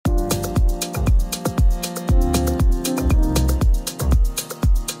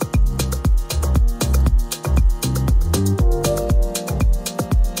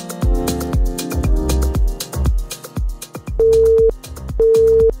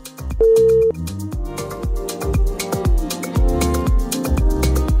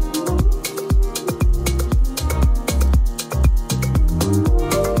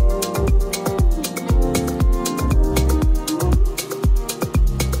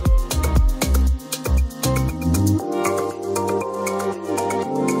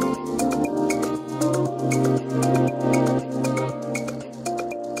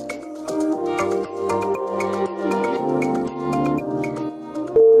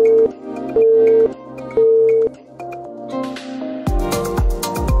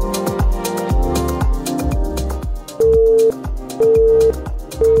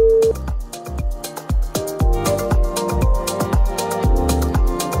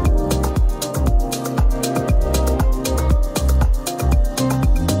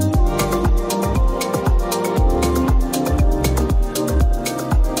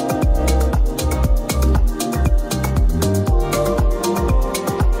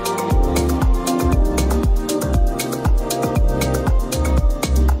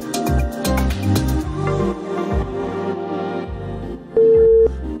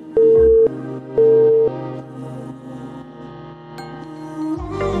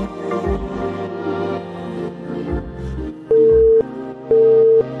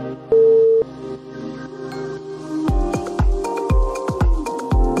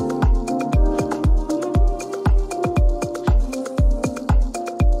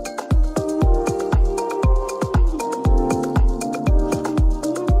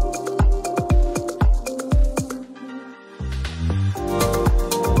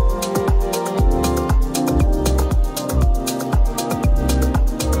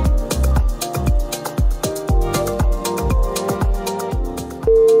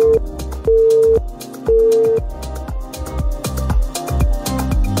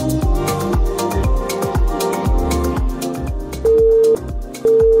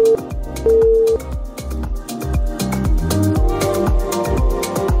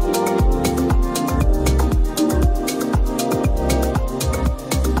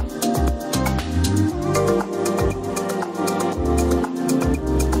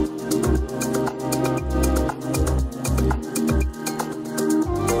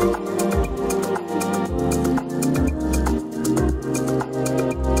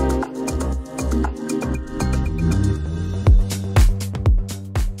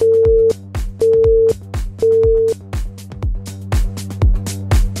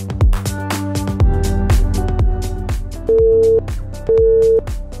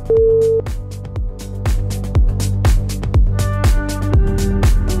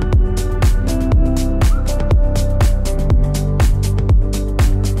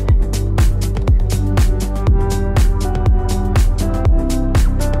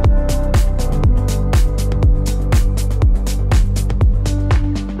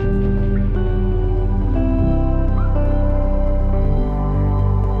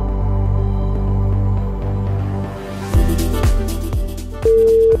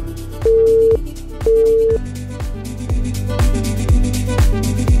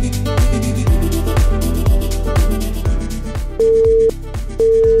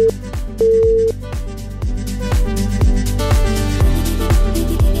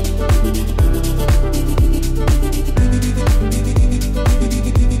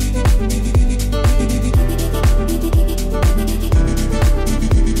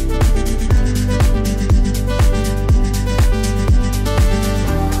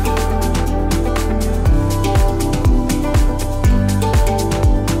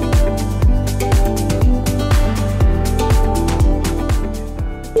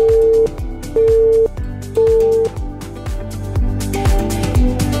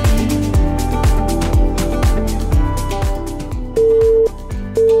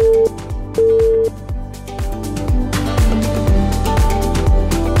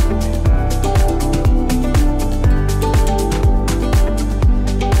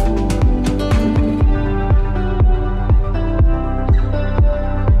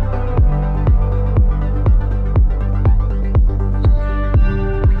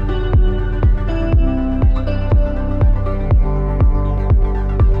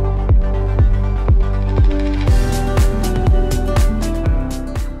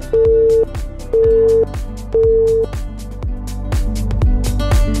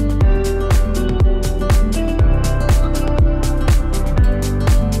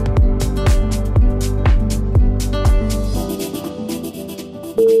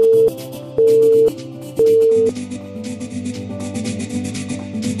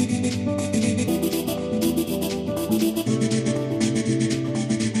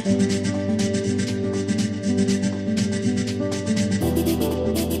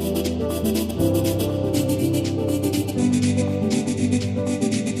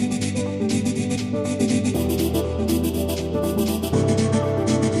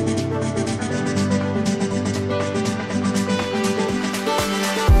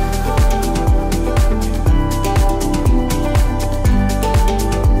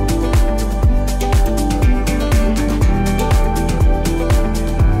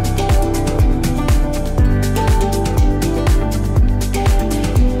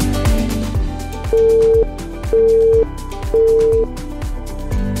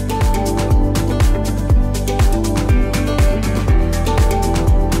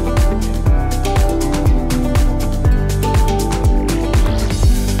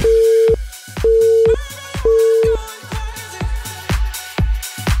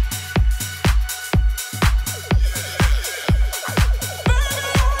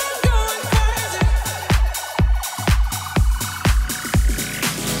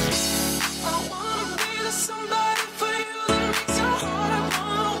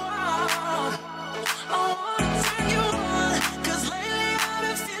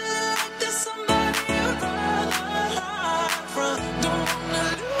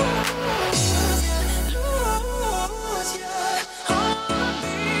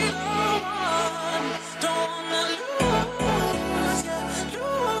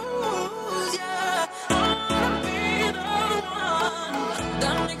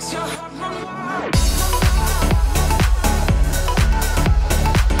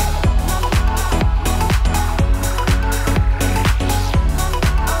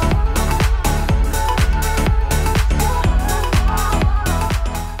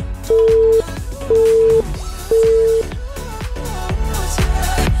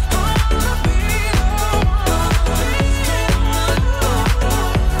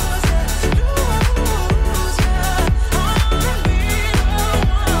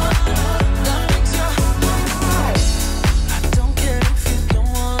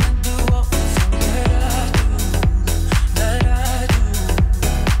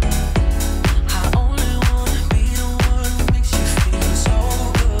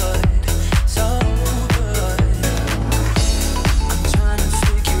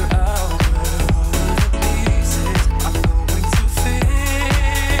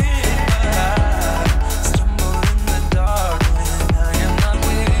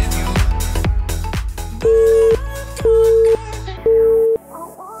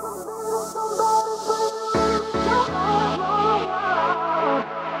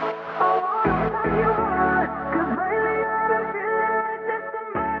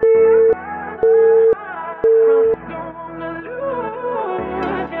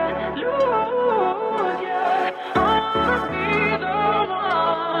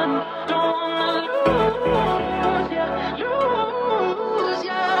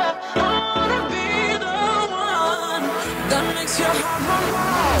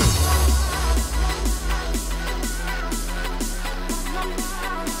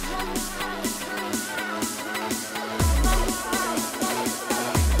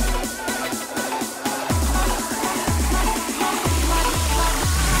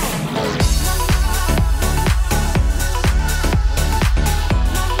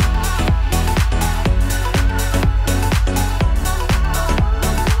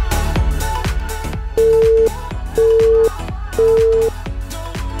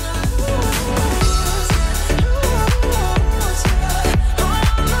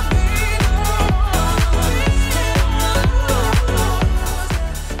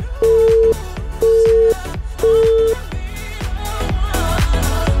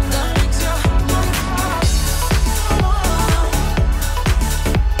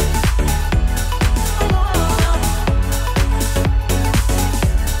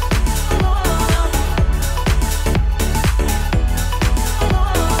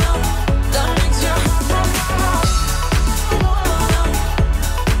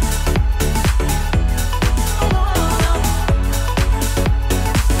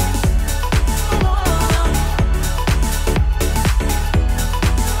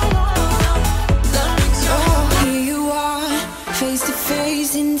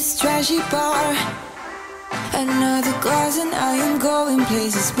bar. Another glass and I am going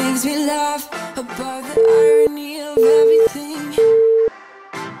places. Makes me laugh about the irony of everything.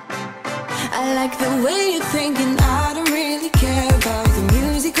 I like the way you're thinking. I don't really care about the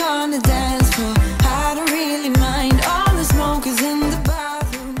music on the dance floor. I don't really mind all the smokers in the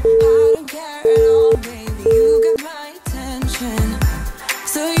bathroom. I don't care at all, baby, you got my attention.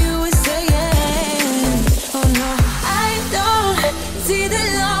 So you were saying, oh no, I don't see the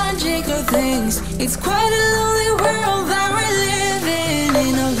logic of things. It's quite a lonely world that we're living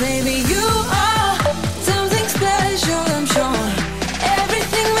in. Oh baby, you are something special, I'm sure.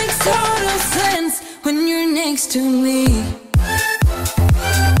 Everything makes total sense when you're next to me.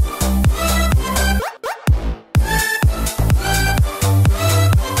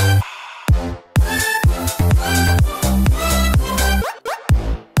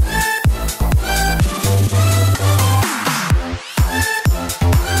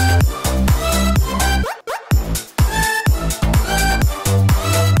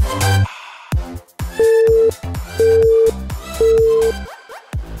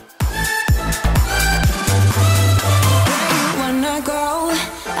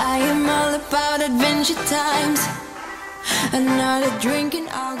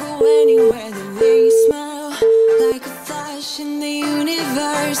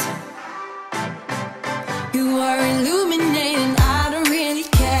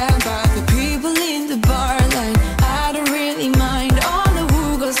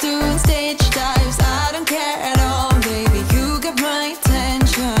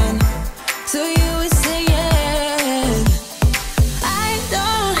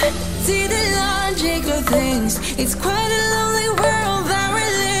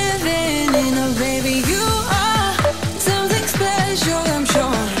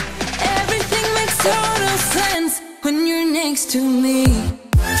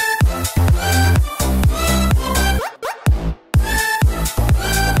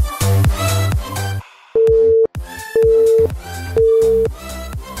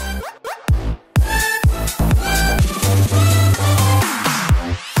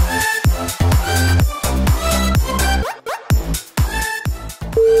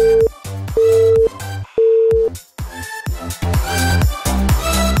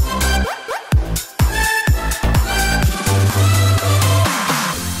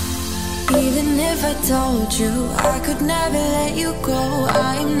 never let you go.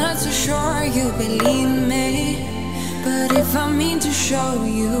 I'm not so sure you believe me, but if I mean to show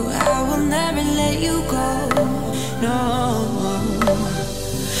you, I will never let you go. No,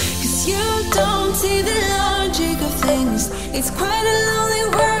 'cause you don't see the logic of things. It's quite a lonely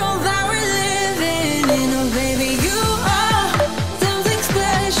world that we're living in. Oh baby, you are something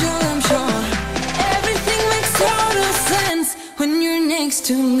special, I'm sure. Everything makes total sense when you're next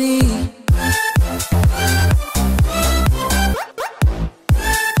to me.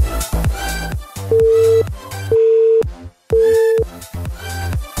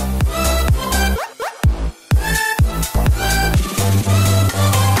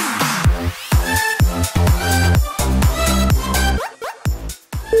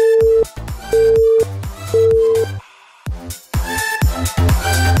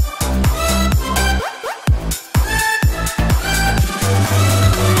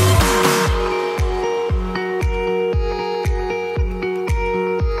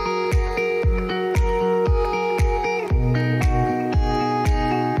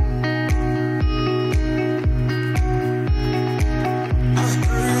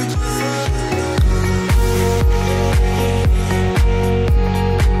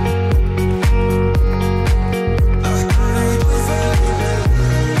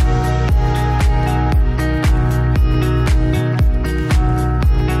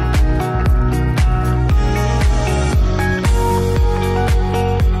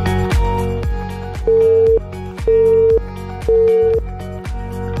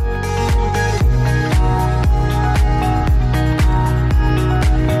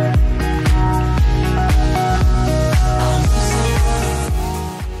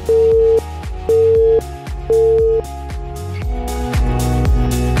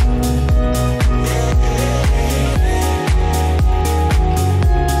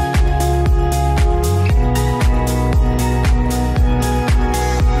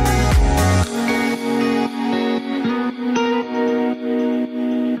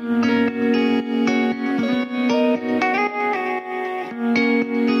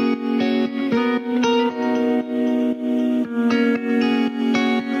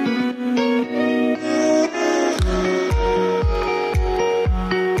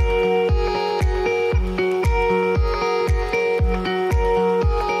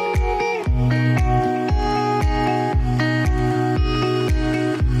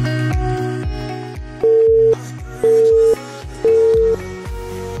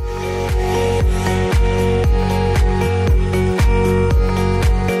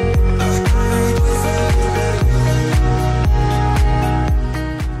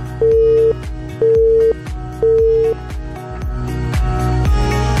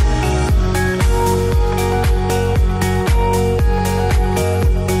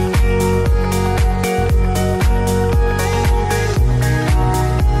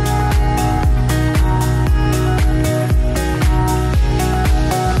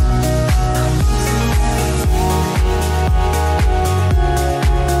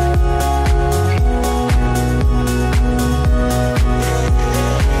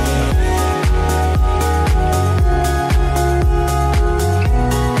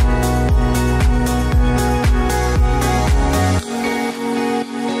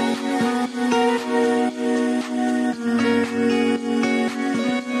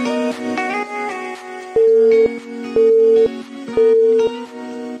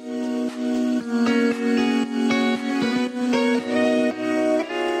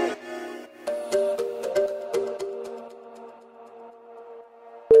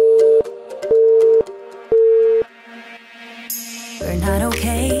 We're not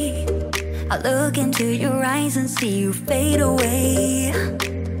okay. I look into your eyes and see you fade away.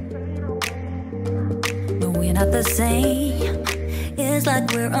 But we're not the same. It's like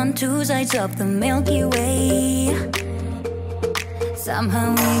we're on two sides of the Milky Way. Somehow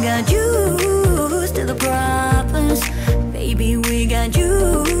we got used to the problems. Baby, we got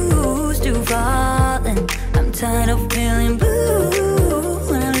used to falling. I'm tired of feeling blue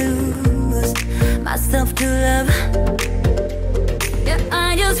when I lose myself to love. Yeah, I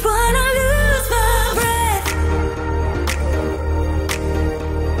just wanna lose my breath.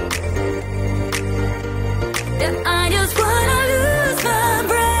 Yeah, I just wanna lose my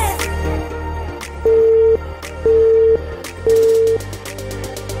breath.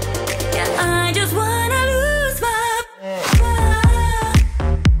 Yeah, I just wanna lose my breath.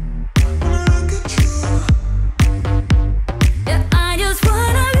 Yeah, I just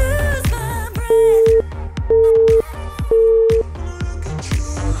wanna lose my breath.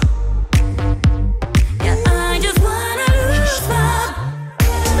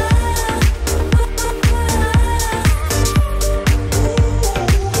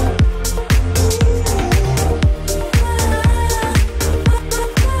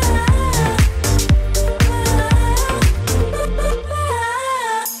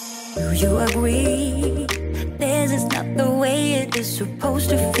 supposed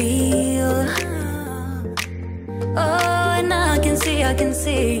to feel. Oh, and I can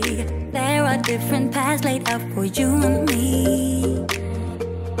see there are different paths laid out for you and me.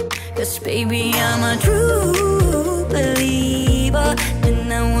 'Cause baby, I'm a true believer,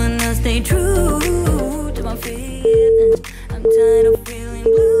 and I wanna stay true to my feelings. I'm tired of feeling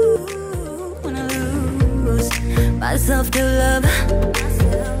blue when I lose myself to love.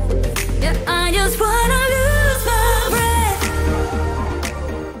 Yeah, I just wanna lose my breath.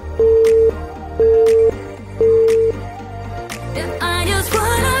 Yeah, I just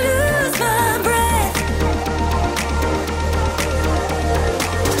wanna lose my breath.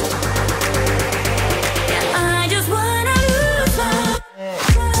 Yeah, I just wanna lose my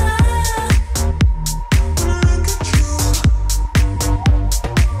breath.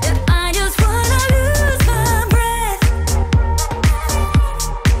 Yeah, I just wanna lose my breath.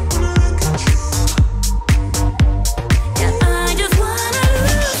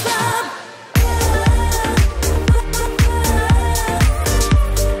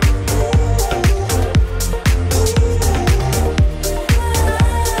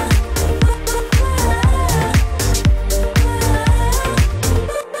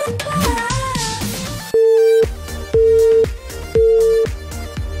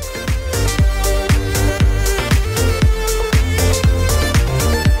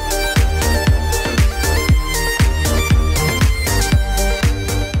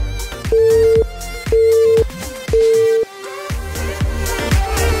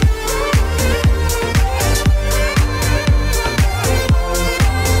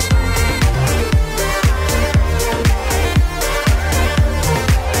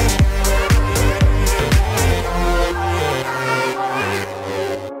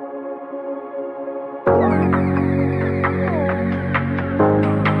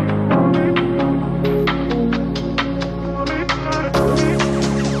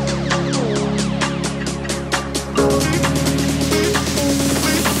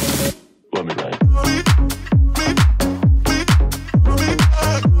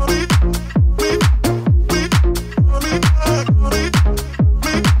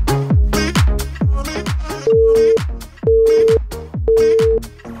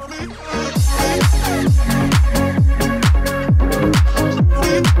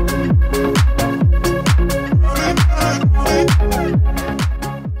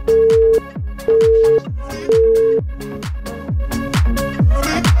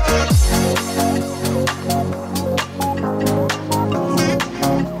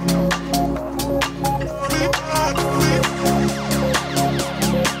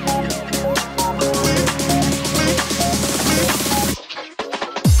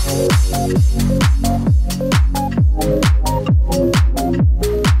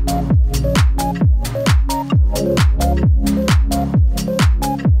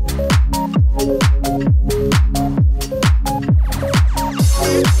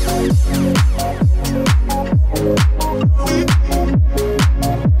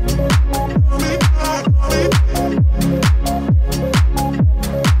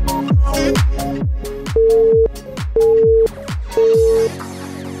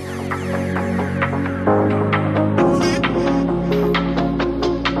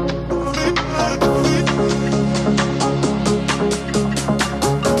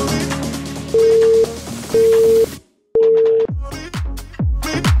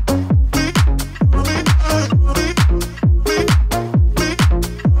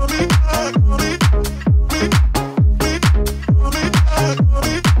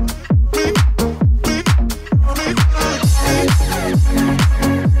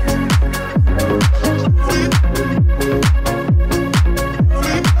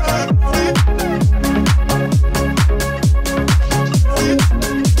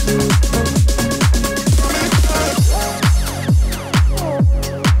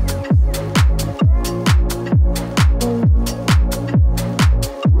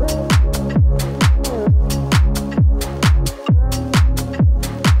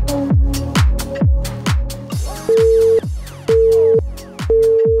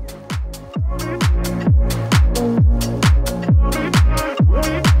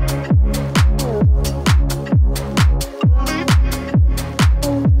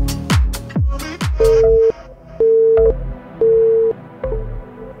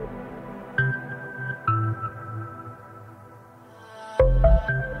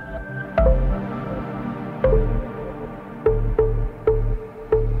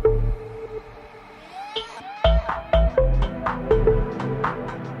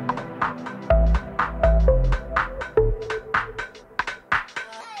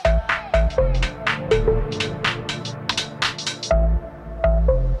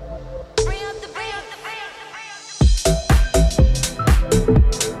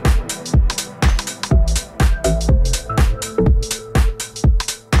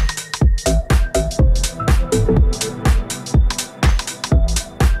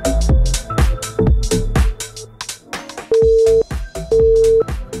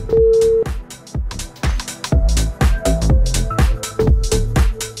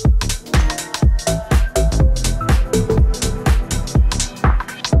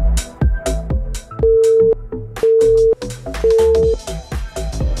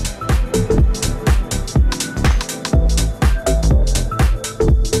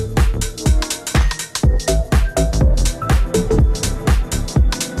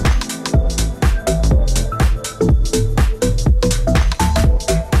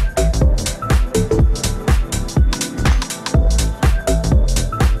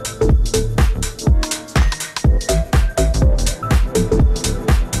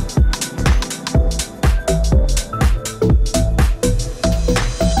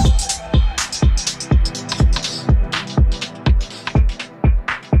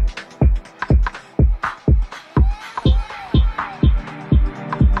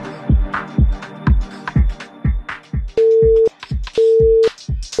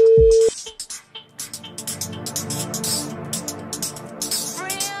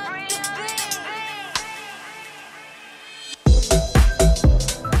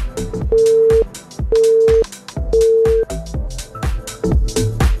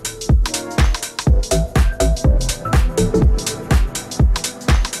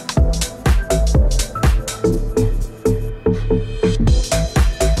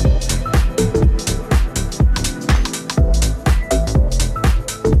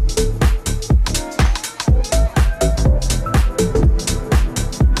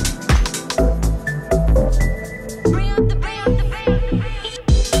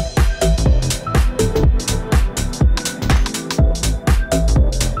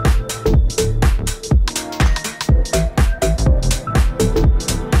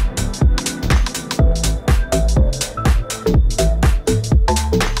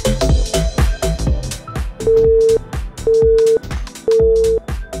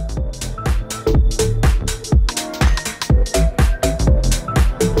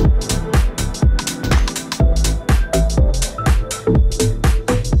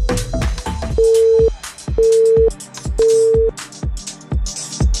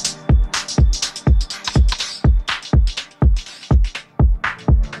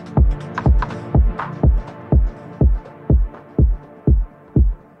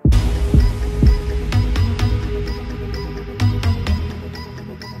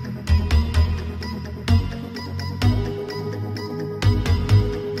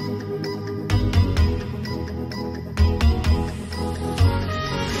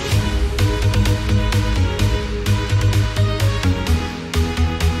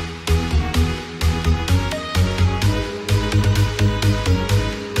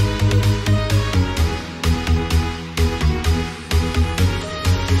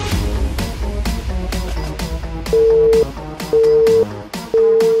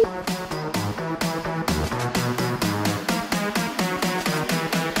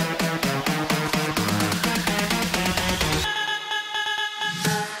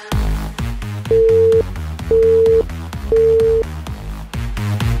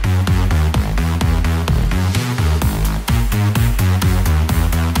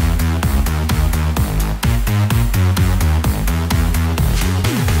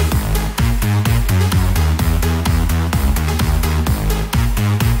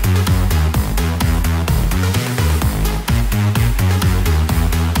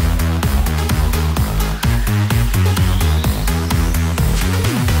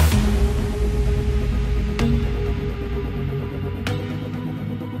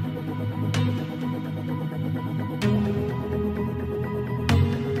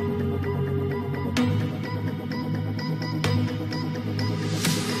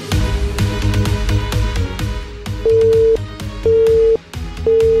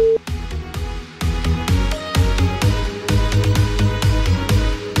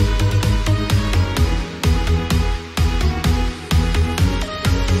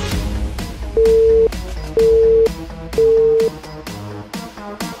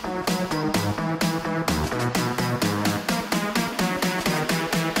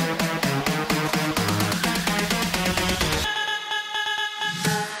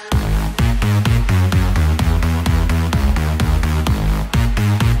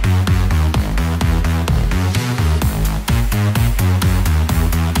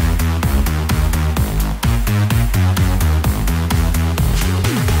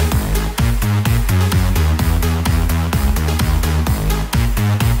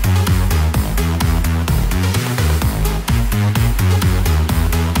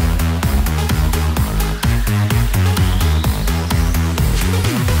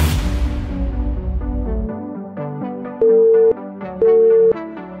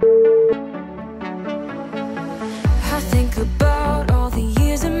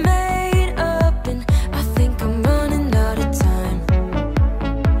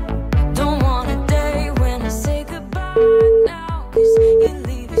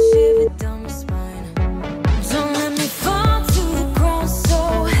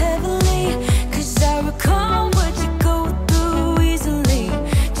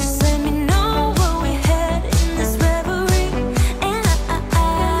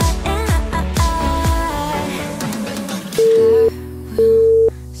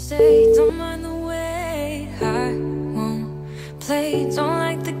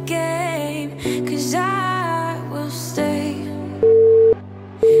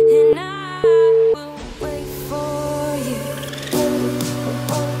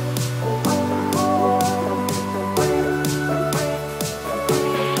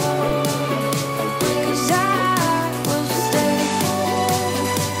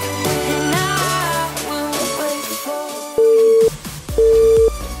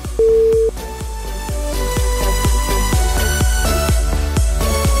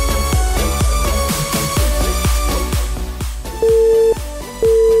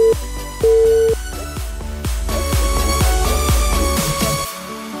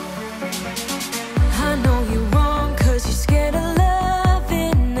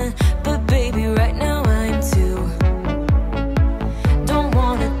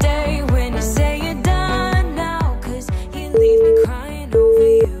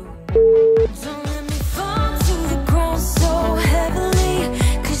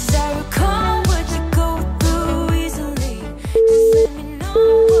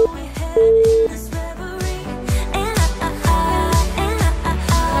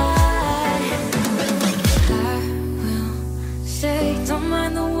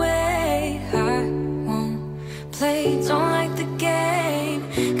 play, don't like the game,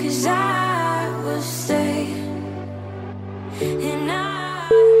 'cause I will stay and I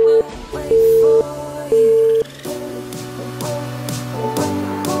will wait for you.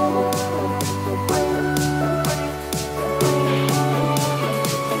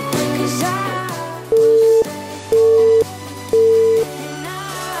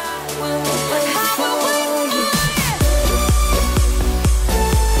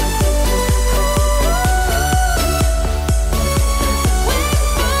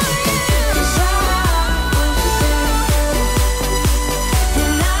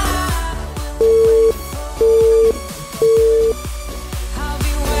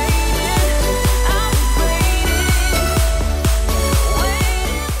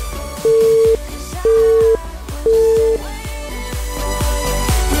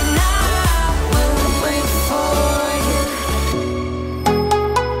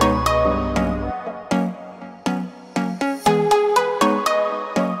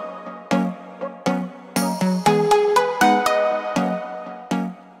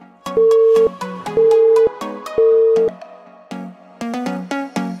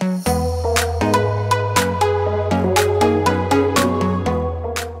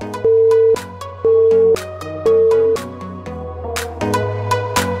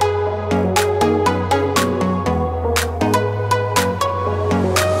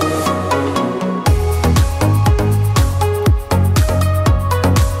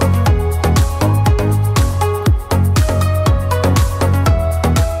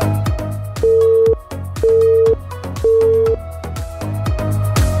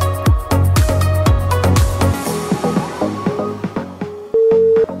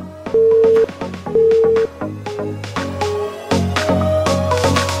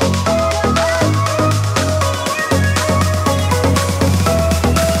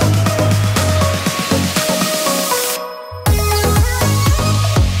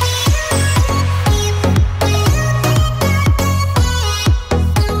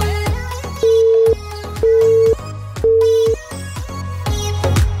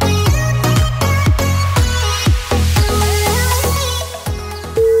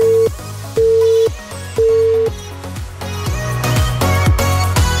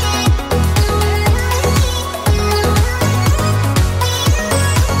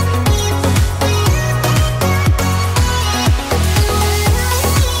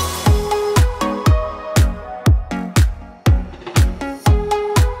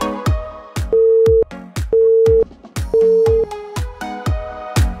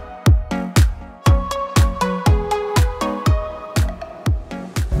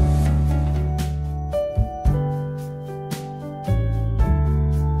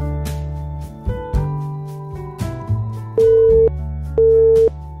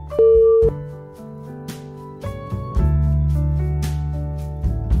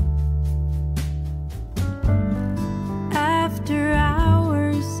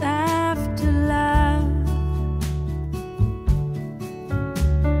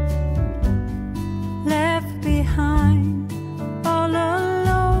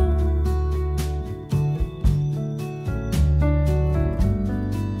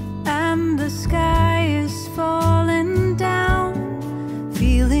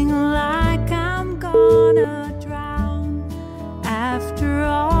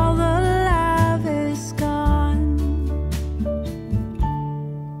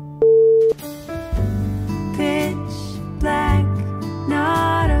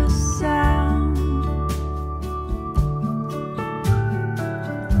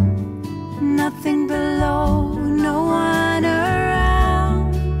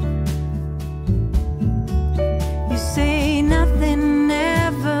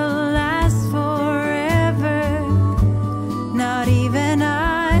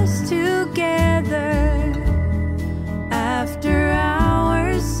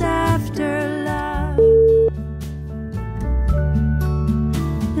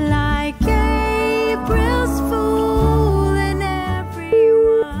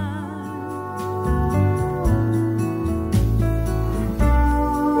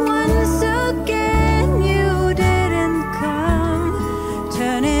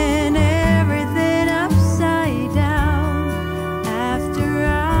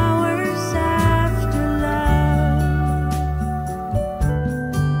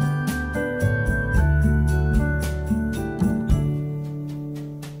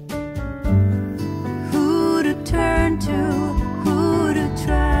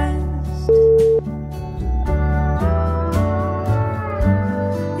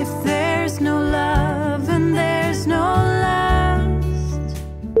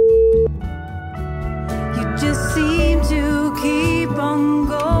 just seem to keep on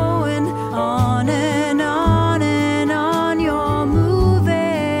going on and on and on. You're moving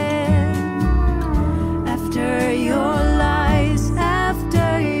after your lies,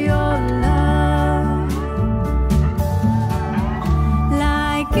 after your love,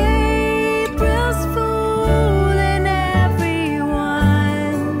 like April's fooling everyone.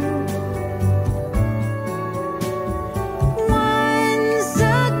 Once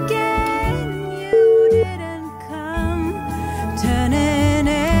again you didn't come, turning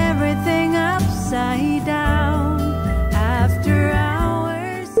everything upside down. After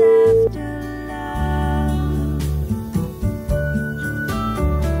hours, after love,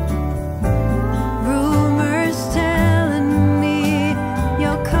 rumors telling me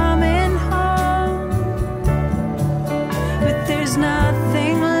you're coming home, but there's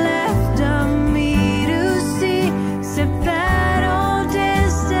nothing left of me to see except that old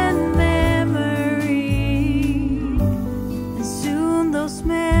distant memory. And soon those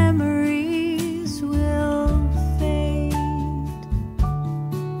memories will fade,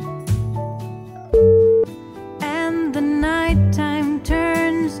 and the nighttime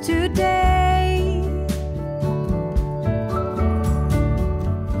turns to day.